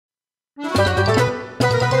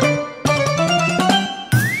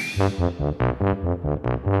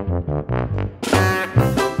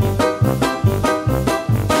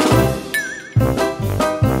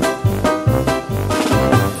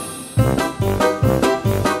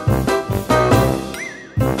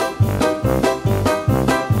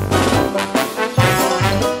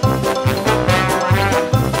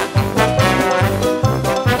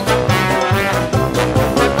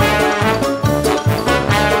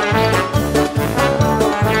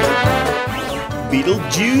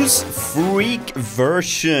Beetlejuice Freak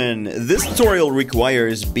version. This tutorial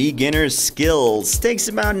requires beginner skills. Takes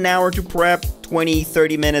about an hour to prep,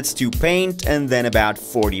 20-30 minutes to paint, and then about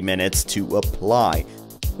 40 minutes to apply.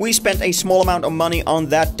 We spent a small amount of money on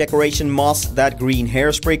that decoration moss, that green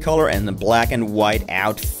hairspray color, and the black and white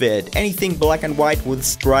outfit. Anything black and white with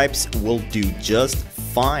stripes will do just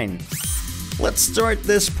fine. Let's start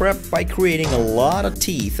this prep by creating a lot of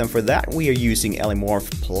teeth, and for that we are using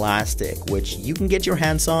Elymorph plastic, which you can get your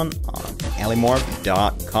hands on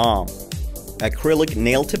elymorph.com. Acrylic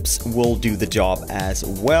nail tips will do the job as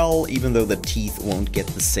well, even though the teeth won't get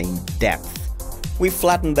the same depth. We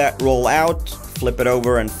flatten that roll out, flip it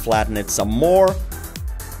over and flatten it some more.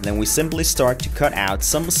 Then we simply start to cut out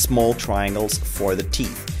some small triangles for the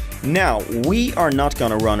teeth. Now, we are not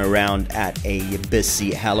gonna run around at a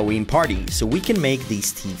busy Halloween party, so we can make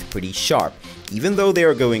these teeth pretty sharp, even though they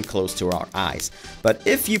are going close to our eyes. But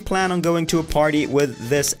if you plan on going to a party with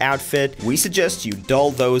this outfit, we suggest you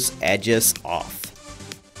dull those edges off.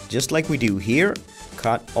 Just like we do here,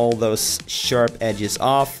 cut all those sharp edges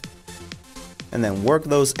off, and then work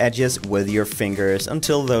those edges with your fingers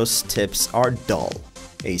until those tips are dull.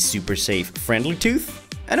 A super safe friendly tooth,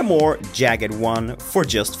 and a more jagged one for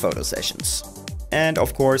just photo sessions. And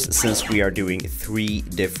of course, since we are doing 3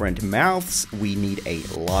 different mouths, we need a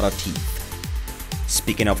lot of teeth.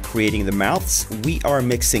 Speaking of creating the mouths, we are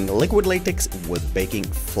mixing liquid latex with baking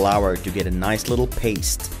flour to get a nice little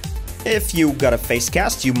paste. If you got a face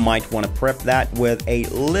cast, you might want to prep that with a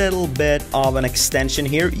little bit of an extension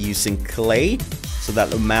here using clay, so that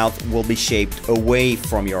the mouth will be shaped away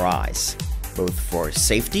from your eyes, both for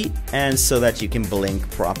safety and so that you can blink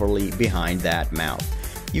properly behind that mouth.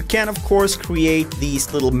 You can of course create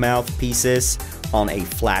these little mouth pieces on a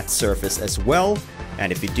flat surface as well,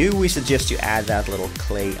 and if you do, we suggest you add that little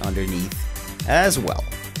clay underneath as well.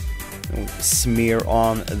 Smear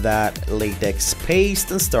on that latex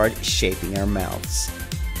paste and start shaping our mouths.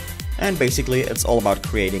 And basically it's all about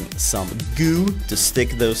creating some goo to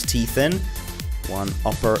stick those teeth in. One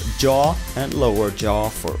upper jaw and lower jaw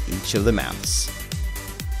for each of the mouths.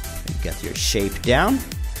 And get your shape down.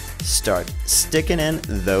 Start sticking in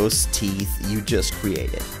those teeth you just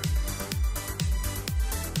created.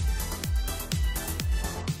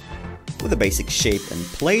 With a basic shape in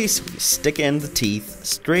place, we stick in the teeth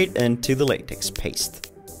straight into the latex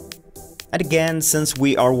paste. And again, since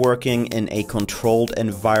we are working in a controlled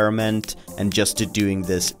environment and just doing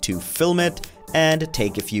this to film it and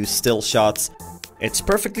take a few still shots, it's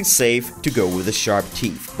perfectly safe to go with the sharp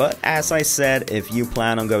teeth. But as I said, if you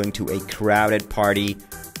plan on going to a crowded party,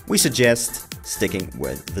 we suggest sticking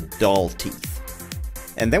with the dull teeth.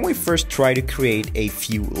 And then we first try to create a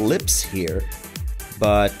few lips here,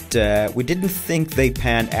 but we didn't think they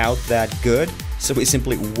panned out that good, so we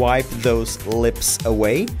simply wipe those lips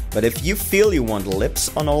away. But if you feel you want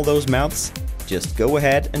lips on all those mouths, just go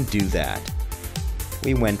ahead and do that.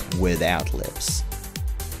 We went without lips.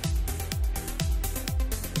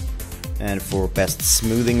 And for best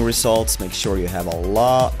smoothing results, make sure you have a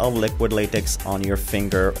lot of liquid latex on your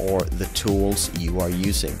finger or the tools you are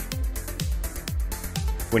using.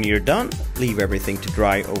 When you're done, leave everything to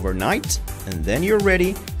dry overnight, and then you're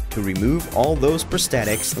ready to remove all those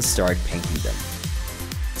prosthetics and start painting them.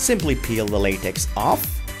 Simply peel the latex off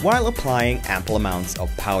while applying ample amounts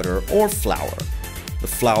of powder or flour. The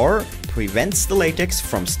flour prevents the latex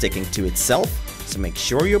from sticking to itself, so make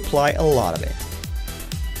sure you apply a lot of it.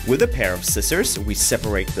 With a pair of scissors, we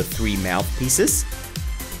separate the 3 mouth pieces,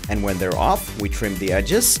 and when they're off, we trim the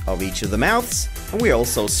edges of each of the mouths, and we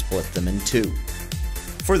also split them in 2.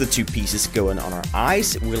 For the 2 pieces going on our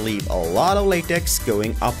eyes, we leave a lot of latex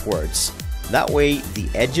going upwards. That way, the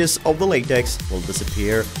edges of the latex will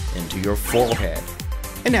disappear into your forehead.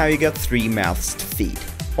 And now you got 3 mouths to feed,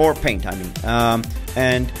 or paint, I mean.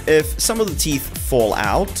 And if some of the teeth fall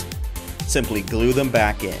out, simply glue them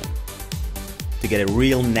back in. To get a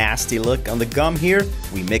real nasty look on the gum here,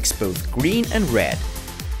 we mix both green and red.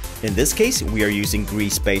 In this case, we are using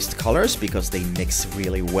grease-based colors because they mix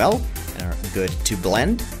really well and are good to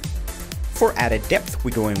blend. For added depth,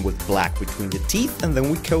 we go in with black between the teeth, and then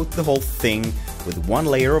we coat the whole thing with one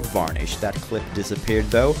layer of varnish. That clip disappeared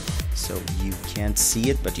though, so you can't see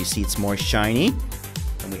it, but you see it's more shiny.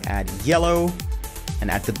 And we add yellow, and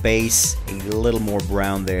at the base, a little more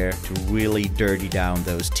brown there to really dirty down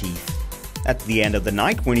those teeth. At the end of the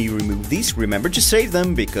night, when you remove these, remember to save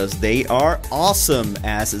them because they are awesome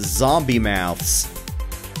as zombie mouths.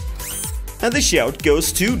 And the shout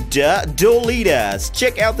goes to Da Dolitas.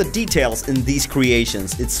 Check out the details in these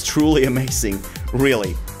creations. It's truly amazing.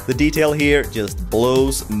 Really, the detail here just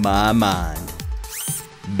blows my mind.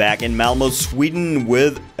 Back in Malmö, Sweden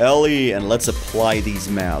with Ellie, and let's apply these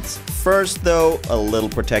mouths. First though, a little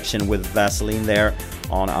protection with Vaseline there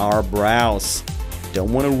on our brows.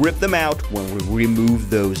 Don't want to rip them out when we remove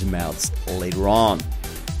those mouths later on.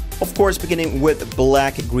 Of course, beginning with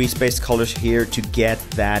black grease-based colors here to get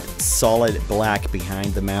that solid black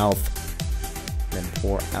behind the mouth. Then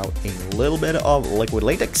pour out a little bit of liquid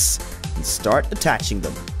latex and start attaching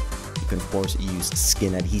them. You can of course use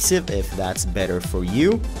skin adhesive if that's better for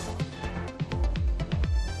you.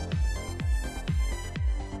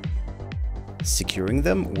 Securing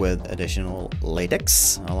them with additional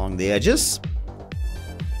latex along the edges.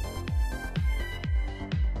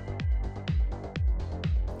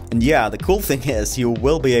 And yeah, the cool thing is you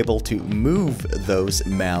will be able to move those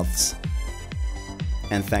mouths.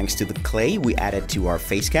 And thanks to the clay we added to our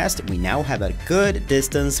face cast, we now have a good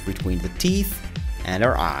distance between the teeth and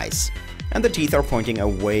our eyes. And the teeth are pointing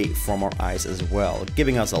away from our eyes as well,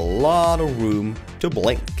 giving us a lot of room to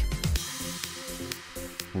blink.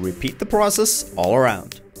 Repeat the process all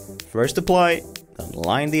around. First apply, then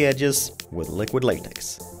line the edges with liquid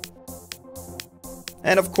latex.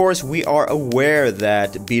 And of course, we are aware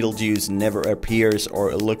that Beetlejuice never appears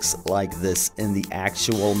or looks like this in the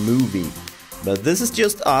actual movie. But this is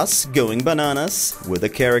just us going bananas with a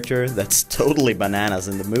character that's totally bananas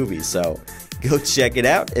in the movie, so go check it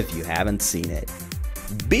out if you haven't seen it.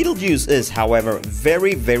 Beetlejuice is, however,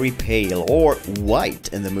 very, very pale or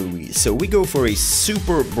white in the movie, so we go for a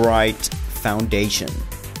super bright foundation.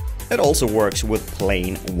 It also works with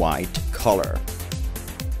plain white color.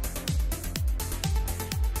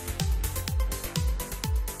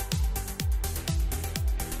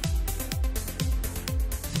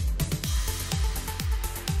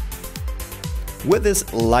 With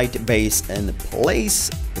this light base in place,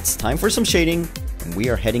 it's time for some shading, and we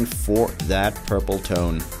are heading for that purple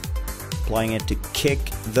tone. Applying it to kick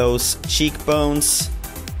those cheekbones,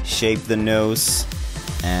 shape the nose,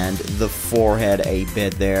 and the forehead a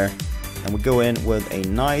bit there. And we go in with a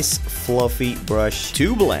nice fluffy brush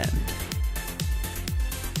to blend.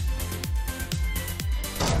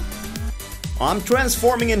 I'm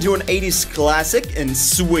transforming into an 80s classic in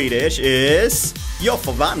Swedish is... Jag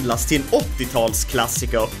förvandlas till en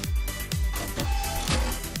 80-talsklassiker.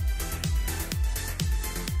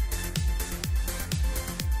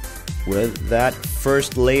 With that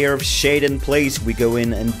first layer of shade in place, we go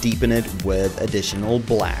in and deepen it with additional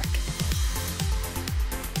black.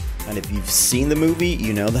 And if you've seen the movie,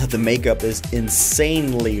 you know that the makeup is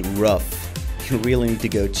insanely rough. You really need to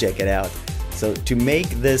go check it out. So to make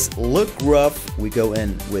this look rough, we go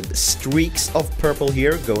in with streaks of purple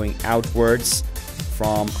here going outwards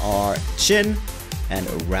from our chin and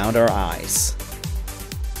around our eyes.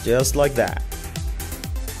 Just like that.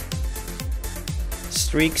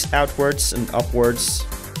 Streaks outwards and upwards,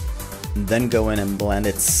 and then go in and blend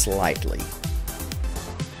it slightly.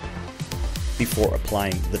 Before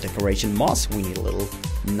applying the decoration moss, we need a little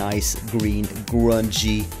nice green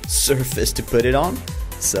grungy surface to put it on.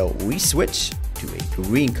 So we switch to a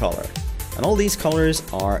green color. And all these colors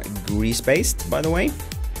are grease-based, by the way.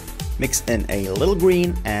 Mix in a little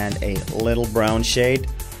green and a little brown shade.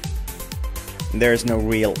 There's no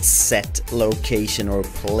real set location or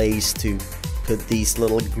place to put these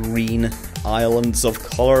little green islands of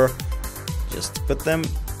color. Just put them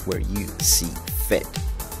where you see fit.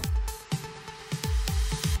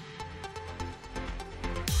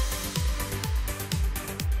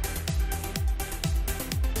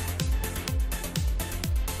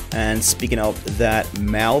 And speaking of that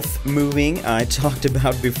mouth moving I talked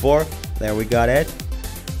about before, there we got it.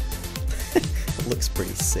 It looks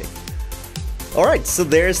pretty sick. Alright, so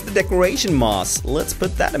there's the decoration moss. Let's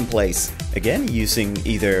put that in place. Again, using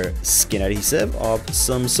either skin adhesive of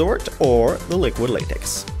some sort or the liquid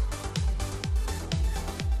latex.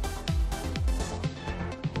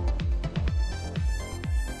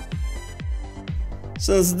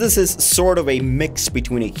 Since this is sort of a mix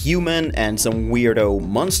between a human and some weirdo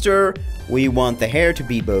monster, we want the hair to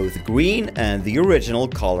be both green and the original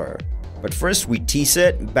color. But first we tease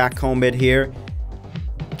it, backcomb it here,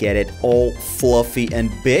 get it all fluffy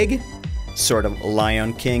and big, sort of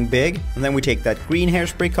Lion King big. And then we take that green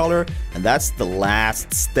hairspray color, and that's the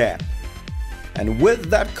last step. And with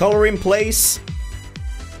that color in place,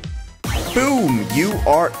 boom! You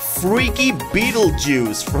are freaky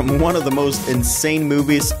Beetlejuice from one of the most insane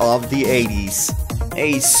movies of the 80s.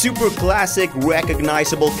 A super classic,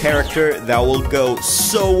 recognizable character that will go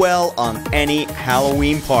so well on any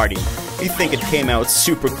Halloween party. We think it came out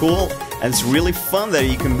super cool, and it's really fun that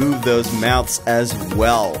you can move those mouths as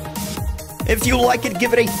well. If you like it,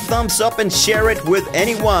 give it a thumbs up and share it with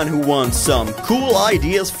anyone who wants some cool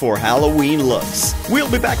ideas for Halloween looks.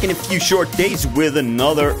 We'll be back in a few short days with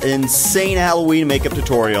another insane Halloween makeup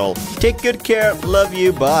tutorial. Take good care, love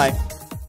you, bye.